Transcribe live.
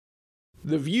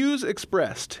The views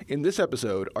expressed in this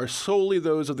episode are solely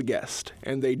those of the guest,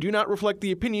 and they do not reflect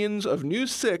the opinions of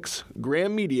News 6,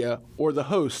 Graham Media, or the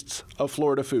hosts of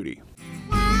Florida Foodie.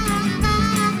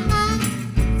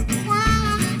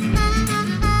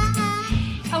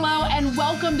 Hello and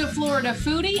welcome to Florida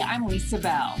Foodie. I'm Lisa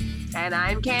Bell. And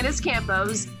I'm Candace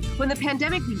Campos. When the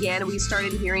pandemic began, we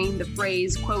started hearing the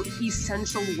phrase, quote,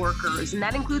 essential workers. And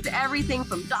that includes everything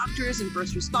from doctors and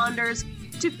first responders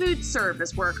to food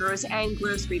service workers and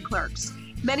grocery clerks.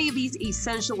 Many of these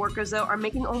essential workers, though, are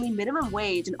making only minimum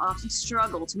wage and often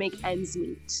struggle to make ends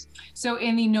meet. So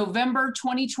in the November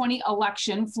 2020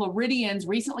 election, Floridians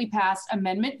recently passed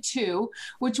Amendment 2,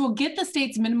 which will get the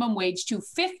state's minimum wage to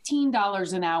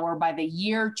 $15 an hour by the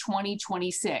year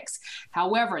 2026.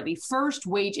 However, the first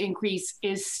wage increase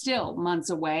is still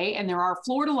months away, and there are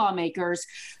Florida lawmakers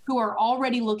who are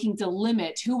already looking to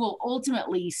limit who will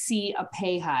ultimately see a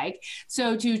pay hike.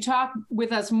 So to talk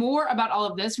with us more about all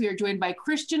of this, we are joined by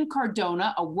Christian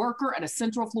Cardona, a worker at a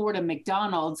Central Florida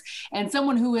McDonald's and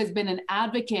someone who has been an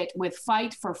advocate with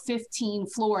Fight for 15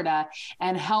 Florida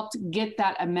and helped get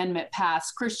that amendment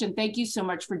passed. Christian, thank you so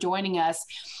much for joining us.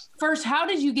 First, how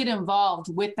did you get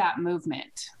involved with that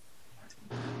movement?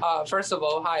 First of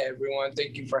all, hi, everyone.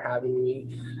 Thank you for having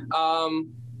me.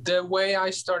 The way I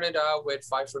started out with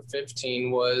Fight for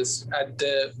 15 was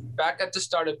back at the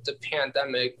start of the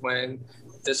pandemic when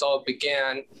this all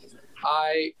began.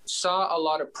 I saw a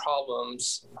lot of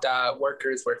problems that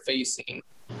workers were facing.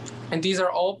 And these are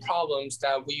all problems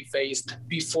that we faced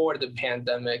before the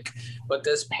pandemic, but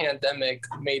this pandemic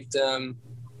made them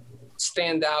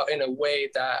stand out in a way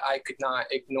that I could not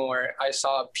ignore. I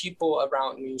saw people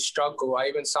around me struggle. I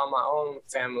even saw my own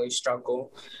family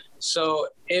struggle. So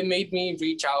it made me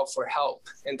reach out for help,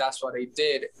 and that's what I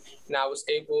did. And I was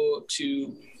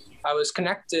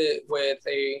connected with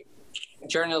a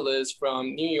journalist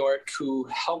from New York who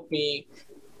helped me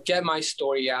get my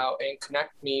story out and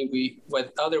connect me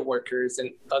with other workers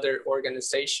and other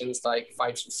organizations like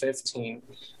Fight for 15.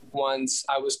 Once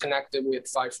I was connected with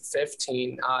Fight for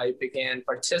 15, I began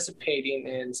participating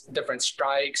in different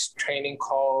strikes, training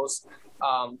calls,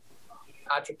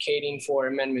 advocating for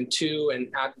Amendment 2 and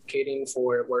advocating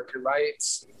for worker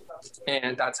rights.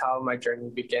 And that's how my journey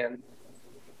began.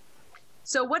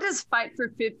 So what does Fight for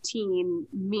 15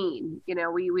 mean? You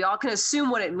know, we all can assume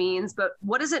what it means, but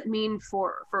what does it mean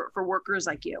for workers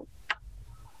like you?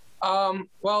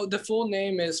 Well, the full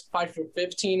name is Fight for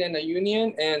 15 and a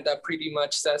union, and that pretty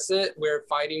much says it. We're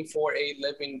fighting for a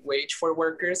living wage for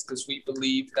workers because we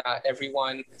believe that every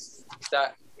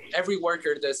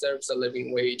worker deserves a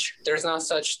living wage. There's not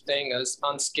such thing as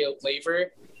unskilled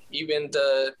labor.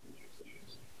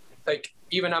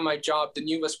 Even at my job, the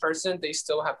newest person, they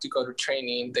still have to go to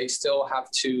training. They still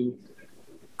have to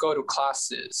go to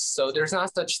classes. So there's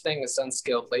not such thing as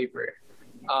unskilled labor.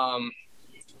 I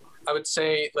would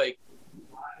say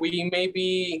we may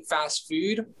be fast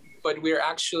food, but we're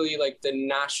actually the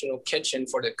national kitchen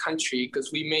for the country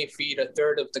because we may feed a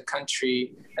third of the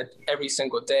country every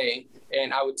single day.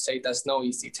 And I would say that's no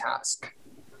easy task.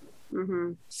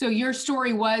 Mm-hmm. So your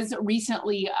story was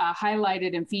recently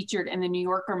highlighted and featured in the New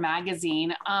Yorker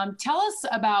magazine. Tell us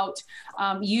about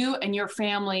you and your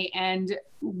family and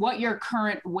what your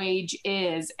current wage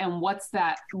is and what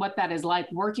that is like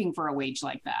working for a wage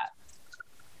like that.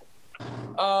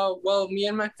 Well, me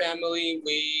and my family,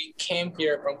 we came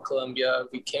here from Colombia.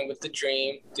 We came with the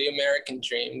dream, the American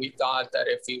dream. We thought that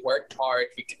if we worked hard,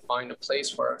 we could find a place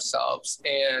for ourselves.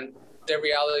 And the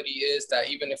reality is that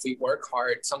even if we work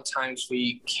hard, sometimes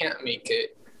we can't make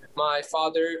it. My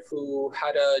father, who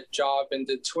had a job in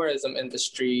the tourism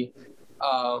industry,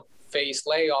 faced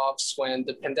layoffs when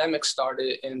the pandemic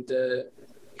started and the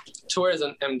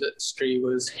tourism industry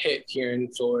was hit here in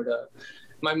Florida.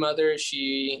 My mother,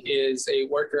 she is a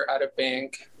worker at a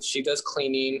bank. She does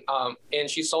cleaning, and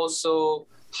she's also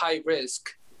high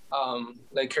risk.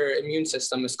 Her immune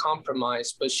system is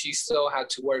compromised, but she still had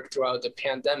to work throughout the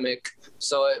pandemic.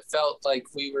 So it felt like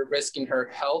we were risking her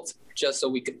health just so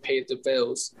we could pay the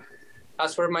bills.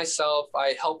 As for myself,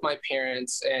 I help my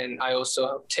parents and I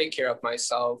also take care of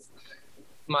myself.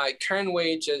 My current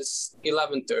wage is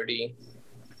 $11.30,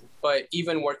 but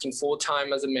even working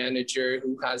full-time as a manager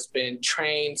who has been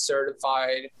trained,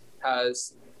 certified,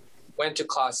 went to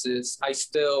classes, I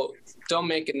still don't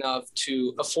make enough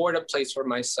to afford a place for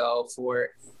myself or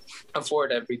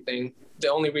afford everything.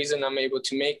 The only reason I'm able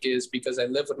to make is because I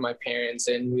live with my parents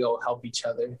and we all help each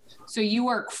other. So you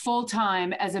work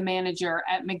full-time as a manager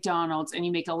at McDonald's and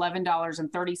you make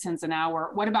 $11.30 an hour.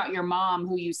 What about your mom,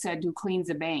 who you said who cleans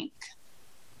a bank?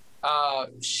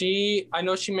 I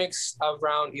know she makes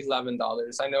around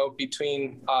 $11. I know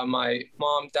between my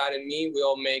mom, dad, and me,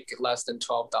 we'll make less than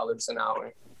 $12 an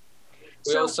hour.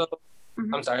 We also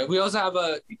have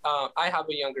I have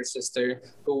a younger sister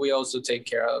who we also take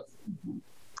care of.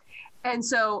 And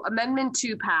so Amendment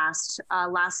 2 passed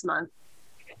last month.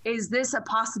 Is this a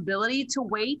possibility to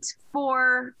wait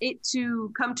for it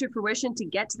to come to fruition to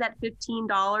get to that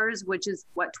 $15, which is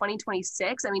what,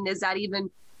 2026? I mean, is that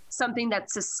even something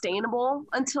that's sustainable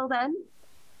until then?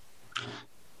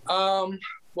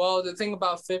 Well, the thing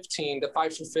about the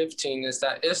Fight for 15 is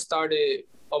that it started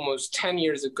almost 10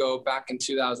 years ago, back in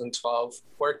 2012.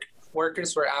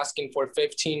 Workers were asking for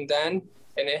 15 then,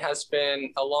 and it has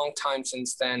been a long time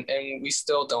since then, and we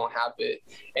still don't have it.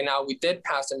 And now we did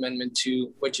pass Amendment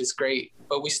 2, which is great,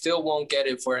 but we still won't get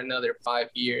it for another 5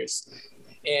 years.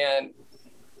 And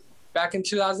back in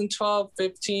 2012,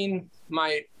 15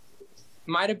 might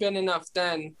have been enough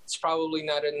then. It's probably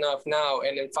not enough now.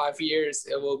 And in 5 years,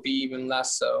 it will be even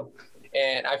less so.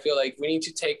 And I feel like we need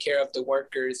to take care of the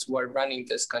workers who are running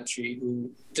this country,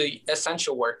 the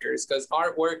essential workers, because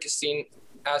our work is seen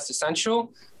as essential,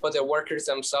 but the workers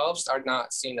themselves are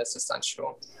not seen as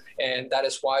essential. And that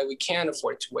is why we can't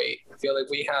afford to wait. I feel like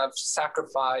we have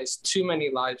sacrificed too many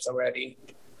lives already.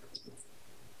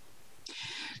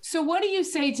 So what do you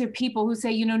say to people who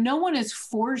say, no one is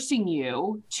forcing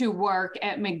you to work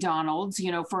at McDonald's,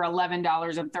 for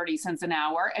 $11.30 an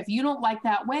hour. If you don't like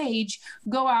that wage,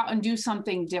 go out and do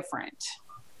something different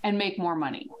and make more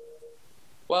money.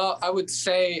 Well, I would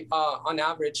say on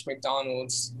average,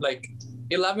 McDonald's, like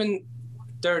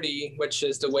 $11.30, which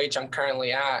is the wage I'm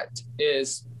currently at,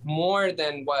 is more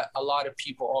than what a lot of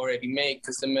people already make,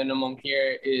 because the minimum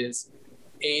here is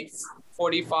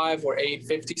 $8.45 or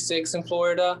 $8.56 in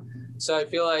Florida. So I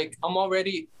feel like I'm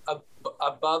already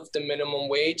above the minimum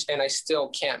wage, and I still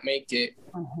can't make it.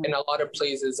 Mm-hmm. And a lot of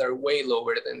places are way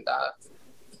lower than that.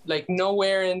 Like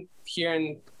nowhere here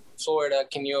in Florida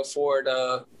can you afford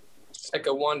a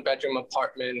 1-bedroom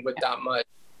apartment with that much,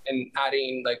 and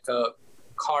adding like a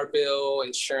car bill,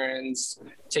 insurance,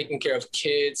 taking care of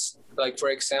kids. Like, for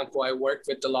example, I work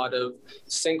with a lot of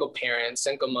single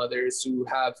mothers who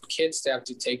have kids they have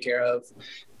to take care of.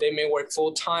 They may work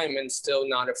full time and still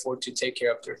not afford to take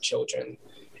care of their children.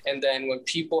 And then when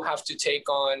people have to take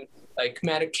on like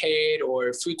Medicaid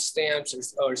or food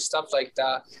stamps or stuff like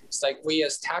that, it's like we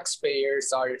as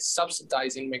taxpayers are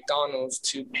subsidizing McDonald's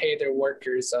to pay their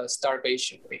workers a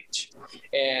starvation wage.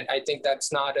 And I think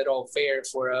that's not at all fair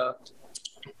for a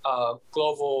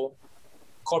global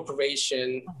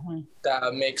corporation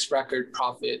that makes record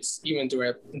profits even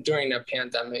during a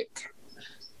pandemic.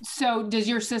 So does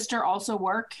your sister also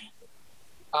work?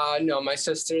 No, my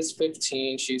sister's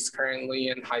 15. She's currently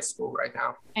in high school right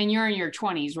now. And you're in your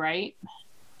 20s, right?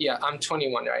 Yeah, I'm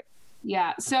 21, right?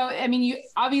 Yeah. So, I mean,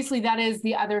 obviously that is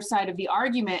the other side of the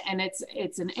argument, and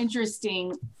it's an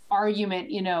interesting argument.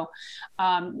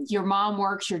 Your mom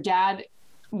works, your dad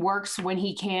works when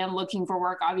he can, looking for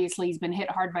work. Obviously, he's been hit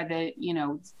hard by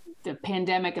the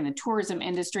pandemic and the tourism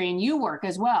industry, and you work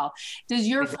as well. Does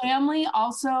your family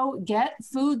also get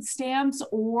food stamps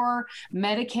or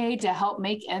Medicaid to help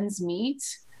make ends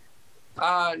meet?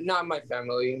 Not my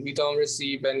family. We don't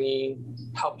receive any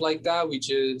help like that.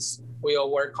 We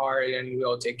all work hard and we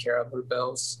all take care of our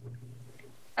bills.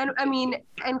 And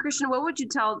Christian, what would you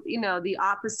tell, the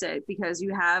opposite? Because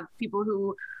you have people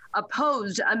who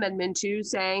opposed Amendment 2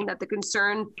 saying that the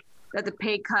concern that the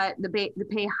pay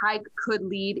hike could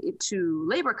lead to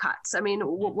labor cuts. I mean,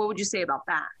 what would you say about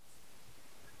that?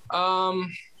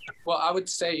 Well, I would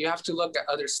say you have to look at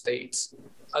other states.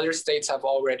 Other states have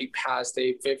already passed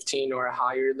a 15 or a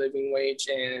higher living wage,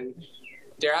 and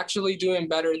they're actually doing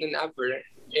better than ever.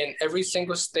 In every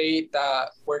single state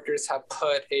that workers have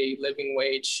put a living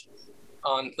wage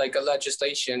on, like a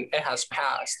legislation, it has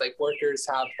passed. Like workers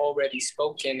have already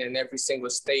spoken in every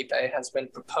single state that it has been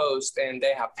proposed, and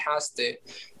they have passed it.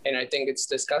 And I think it's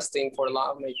disgusting for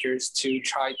lawmakers to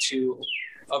try to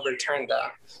overturn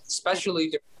that, especially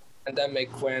during the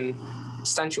pandemic when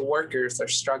essential workers are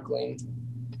struggling.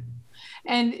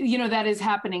 And, that is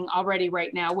happening already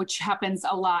right now, which happens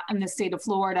a lot in the state of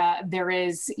Florida. There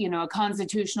is, a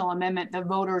constitutional amendment that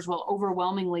voters will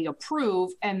overwhelmingly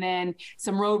approve, and then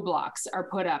some roadblocks are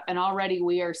put up. And already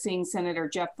we are seeing Senator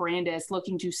Jeff Brandes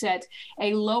looking to set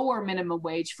a lower minimum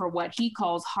wage for what he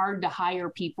calls hard to hire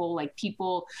people, like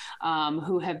people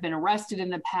who have been arrested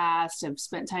in the past, have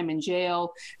spent time in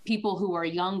jail, people who are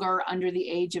younger, under the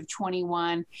age of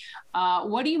 21.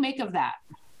 What do you make of that?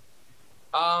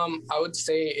 I would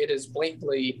say it is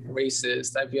blatantly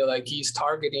racist. I feel like he's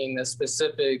targeting a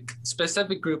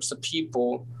specific groups of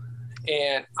people,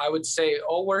 And I would say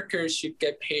all workers should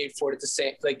get paid for the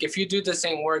same. Like, if you do the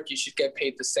same work, you should get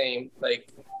paid the same.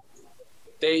 Like,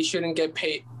 they shouldn't get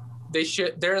paid.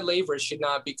 Their labor should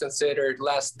not be considered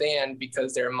less than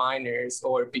because they're minors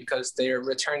or because they're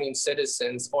returning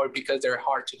citizens or because they're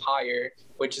hard to hire,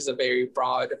 which is a very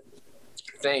broad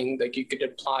thing. Like, you could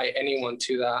apply anyone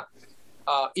to that.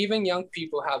 Even young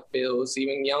people have bills.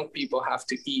 Even young people have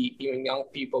to eat. Even young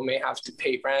people may have to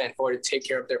pay rent or take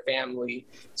care of their family.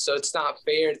 So it's not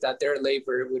fair that their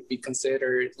labor would be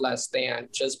considered less than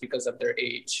just because of their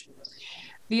age.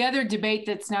 The other debate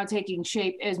that's now taking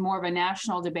shape is more of a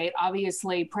national debate.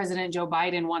 Obviously, President Joe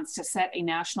Biden wants to set a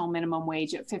national minimum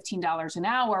wage at $15 an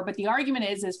hour. But the argument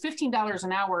is $15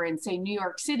 an hour in, say, New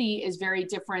York City is very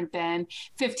different than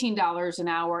 $15 an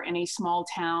hour in a small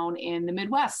town in the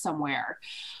Midwest somewhere.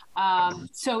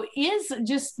 So is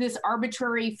just this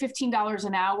arbitrary $15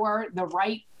 an hour the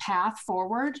right path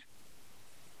forward?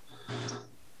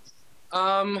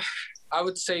 I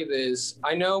would say this.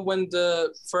 I know when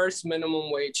the first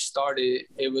minimum wage started,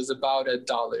 it was about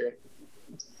 $1.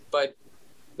 But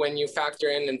when you factor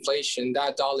in inflation,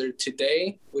 that dollar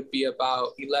today would be about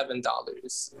 $11.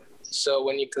 So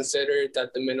when you consider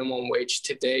that the minimum wage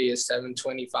today is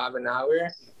 $7.25 an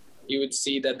hour, you would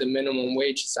see that the minimum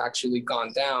wage has actually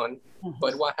gone down. Mm-hmm.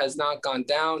 But what has not gone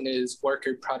down is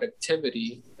worker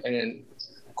productivity and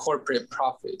corporate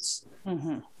profits.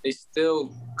 Mm-hmm. They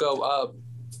still go up,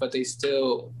 but they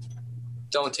still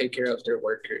don't take care of their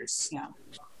workers. Yeah.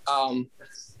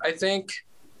 I think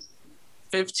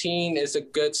 15 is a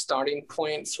good starting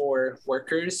point for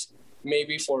workers.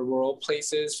 Maybe for rural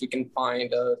places, we can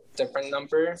find a different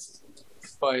number,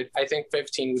 but I think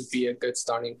 15 would be a good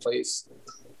starting place.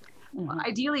 Well,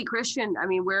 ideally, Christian, I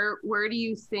mean, where do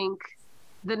you think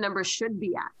the number should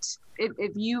be at?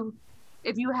 If you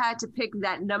had to pick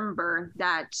that number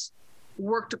that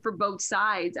worked for both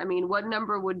sides, I mean, what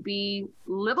number would be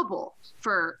livable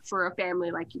for a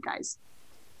family like you guys?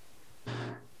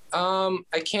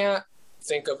 I can't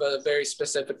think of a very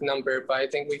specific number, but I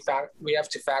think we have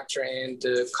to factor in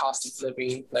the cost of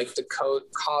living, like the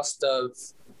cost of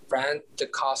rent, the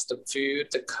cost of food,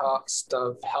 the cost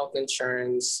of health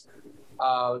insurance,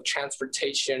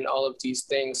 transportation, all of these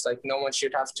things. Like, no one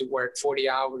should have to work 40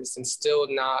 hours and still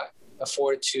not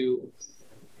afford to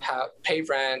pay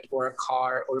rent or a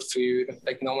car or food.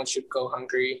 Like, no one should go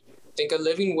hungry. I think a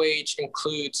living wage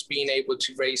includes being able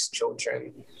to raise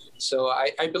children. So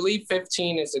I believe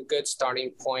 15 is a good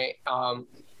starting point.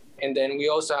 And then we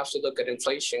also have to look at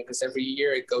inflation because every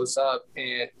year it goes up.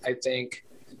 And I think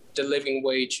the living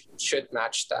wage should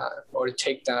match that or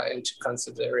take that into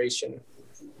consideration.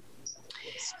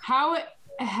 How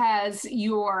has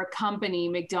your company,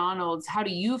 McDonald's, how do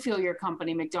you feel your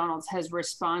company, McDonald's, has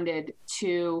responded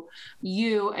to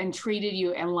you and treated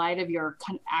you in light of your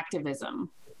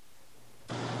activism?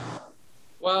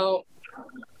 Well,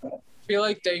 I feel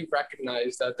like they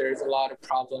recognize that there's a lot of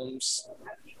problems,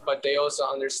 but they also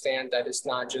understand that it's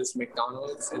not just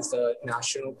McDonald's, it's a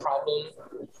national problem.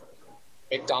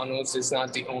 McDonald's is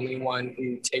not the only one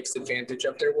who takes advantage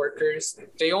of their workers.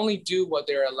 They only do what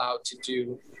they're allowed to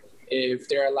do. If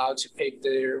they're allowed to pay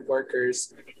their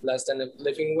workers less than a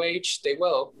living wage, they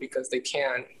will because they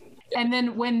can. And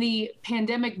then when the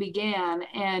pandemic began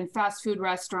and fast food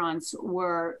restaurants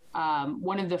were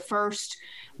one of the first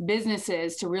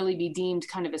businesses to really be deemed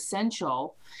kind of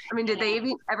essential. I mean, did they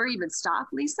ever even stop,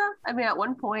 Lisa? I mean, at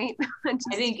one point. I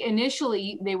think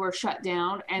initially they were shut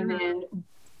down and then.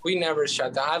 We never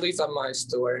shut down, at least at my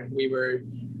store.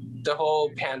 The whole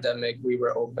pandemic, we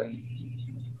were open.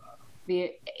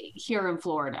 Here in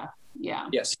Florida, yeah.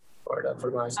 Yes, Florida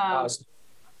for my house.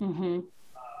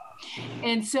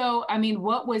 And so, I mean,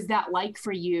 what was that like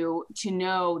for you to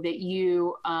know that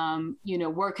you,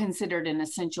 were considered an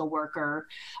essential worker,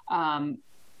 and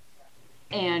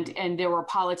there were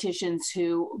politicians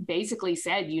who basically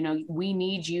said, we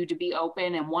need you to be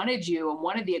open and wanted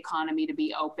the economy to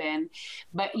be open,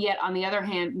 but yet on the other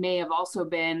hand, may have also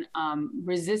been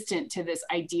resistant to this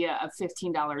idea of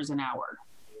 $15 an hour.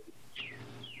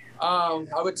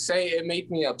 I would say it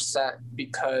made me upset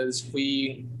because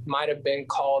we might have been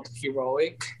called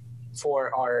heroic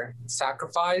for our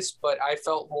sacrifice, but I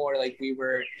felt more like we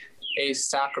were a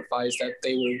sacrifice that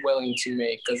they were willing to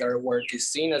make because our work is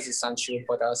seen as essential,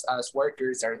 but us as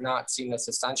workers are not seen as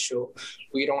essential.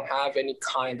 We don't have any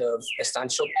kind of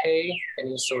essential pay,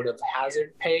 any sort of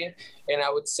hazard pay. And I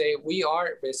would say we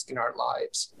are risking our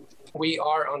lives. We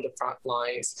are on the front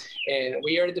lines and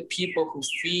we are the people who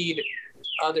feed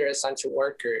other essential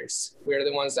workers. We're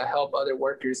the ones that help other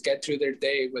workers get through their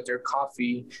day with their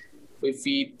coffee, We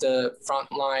feed the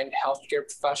frontline healthcare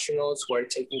professionals who are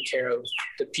taking care of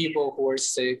the people who are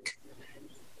sick.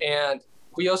 And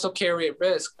we also carry a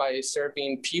risk by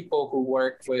serving people who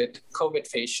work with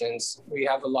COVID patients. We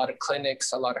have a lot of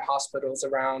clinics, a lot of hospitals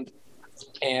around,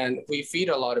 and we feed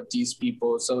a lot of these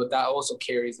people. So that also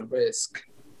carries a risk.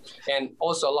 And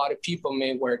also a lot of people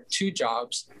may work 2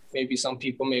 jobs. Maybe some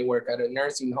people may work at a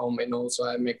nursing home and also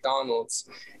at McDonald's,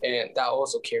 and that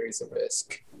also carries a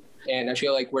risk. And I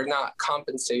feel like we're not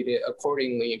compensated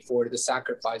accordingly for the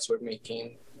sacrifice we're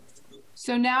making.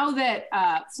 So now that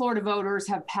Florida voters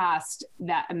have passed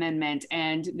that amendment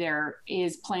and there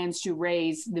is plans to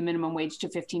raise the minimum wage to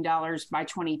 $15 by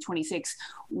 2026,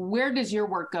 where does your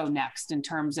work go next in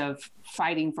terms of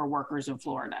fighting for workers in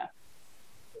Florida?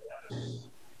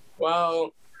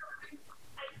 Well,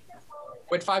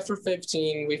 with Fight for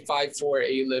 15, we fight for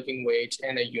a living wage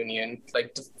and a union.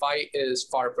 Like, the fight is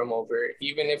far from over.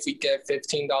 Even if we get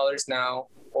 $15 now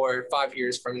or 5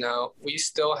 years from now, we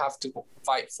still have to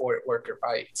fight for worker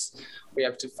rights. We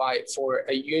have to fight for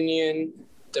a union,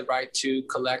 the right to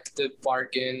collective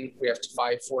bargain. We have to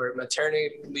fight for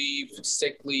maternity leave,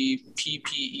 sick leave,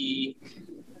 PPE.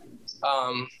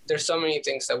 There's so many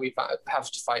things that we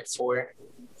have to fight for.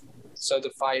 So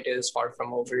the fight is far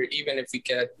from over, even if we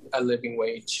get a living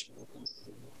wage.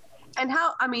 And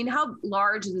how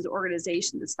large is this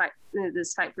organization, this Fight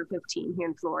for 15 here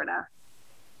in Florida?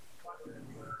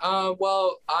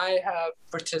 Well, I have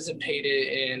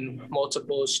participated in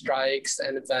multiple strikes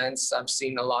and events. I've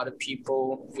seen a lot of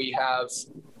people. We have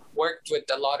worked with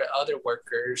a lot of other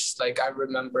workers. Like, I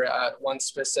remember at one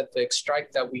specific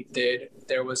strike that we did,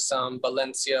 there was some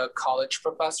Valencia college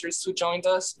professors who joined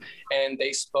us, and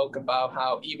they spoke about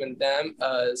how even them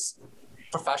as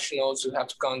professionals who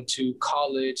have gone to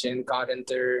college and gotten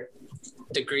their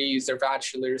degrees, their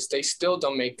bachelors, they still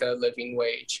don't make a living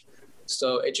wage.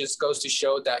 So it just goes to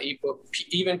show that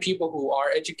even people who are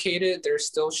educated, they're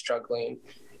still struggling.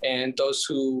 And those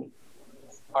who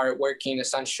are working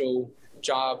essential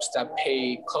jobs that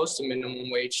pay close to minimum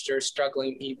wage, they're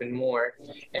struggling even more.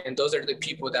 And those are the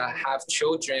people that have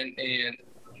children and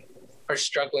are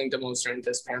struggling the most during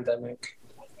this pandemic.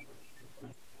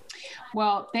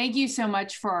 Well, thank you so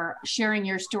much for sharing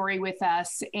your story with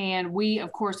us. And we,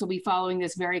 of course, will be following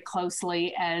this very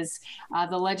closely as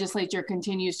the legislature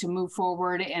continues to move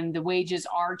forward and the wages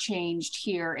are changed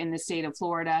here in the state of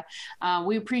Florida.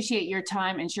 We appreciate your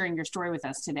time and sharing your story with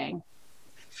us today.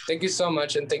 Thank you so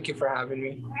much, and thank you for having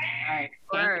me. All right.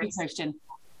 Thank you, Christian.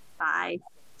 Bye.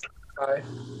 Bye.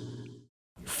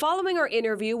 Following our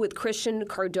interview with Christian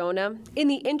Cardona, in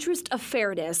the interest of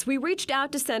fairness, we reached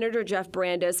out to Senator Jeff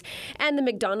Brandes and the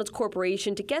McDonald's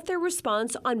Corporation to get their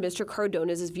response on Mr.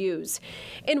 Cardona's views.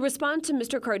 In response to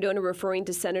Mr. Cardona referring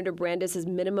to Senator Brandes'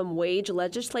 minimum wage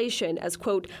legislation as,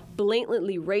 quote,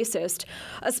 blatantly racist,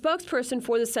 a spokesperson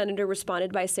for the senator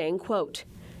responded by saying, quote,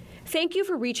 "Thank you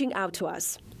for reaching out to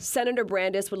us. Senator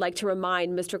Brandes would like to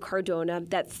remind Mr. Cardona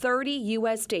that 30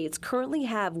 U.S. states currently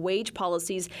have wage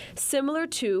policies similar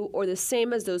to or the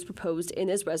same as those proposed in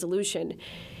his resolution.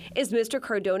 Is Mr.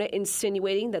 Cardona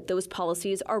insinuating that those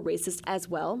policies are racist as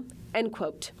well?" End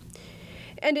quote.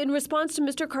 And in response to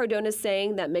Mr. Cardona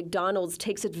saying that McDonald's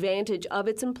takes advantage of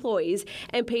its employees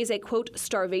and pays a, quote,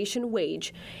 starvation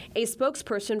wage, a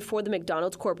spokesperson for the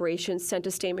McDonald's Corporation sent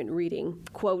a statement reading,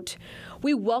 quote,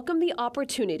 "We welcome the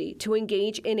opportunity to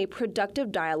engage in a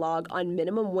productive dialogue on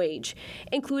minimum wage,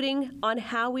 including on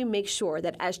how we make sure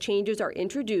that as changes are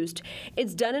introduced,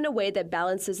 it's done in a way that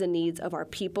balances the needs of our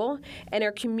people and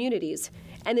our communities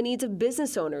and the needs of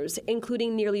business owners,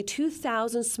 including nearly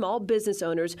 2,000 small business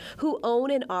owners who own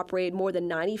and operate more than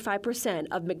 95%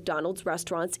 of McDonald's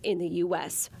restaurants in the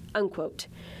U.S., unquote.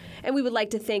 And we would like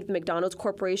to thank the McDonald's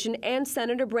Corporation and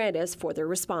Senator Brandes for their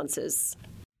responses.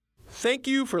 Thank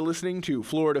you for listening to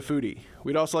Florida Foodie.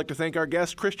 We'd also like to thank our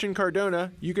guest, Christian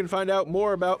Cardona. You can find out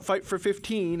more about Fight for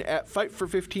 15 at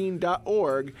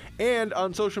fightfor15.org, and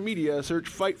on social media, search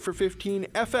Fight for 15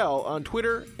 FL on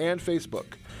Twitter and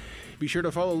Facebook. Be sure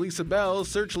to follow Lisa Bell.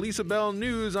 Search Lisa Bell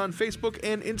News on Facebook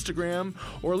and Instagram,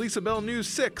 or Lisa Bell News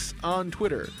 6 on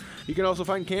Twitter. You can also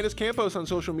find Candace Campos on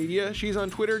social media. She's on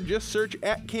Twitter. Just search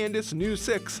at Candace News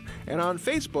 6, and on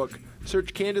Facebook,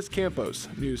 search Candace Campos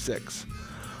News 6.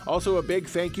 Also, a big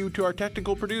thank you to our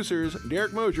technical producers,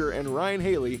 Derek Mosier and Ryan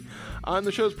Haley. On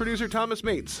the show's producer, Thomas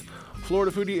Mates.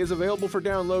 Florida Foodie is available for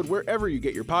download wherever you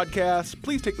get your podcasts.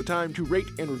 Please take the time to rate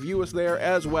and review us there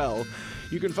as well.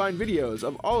 You can find videos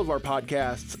of all of our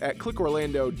podcasts at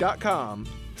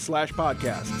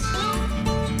clickorlando.com/podcasts.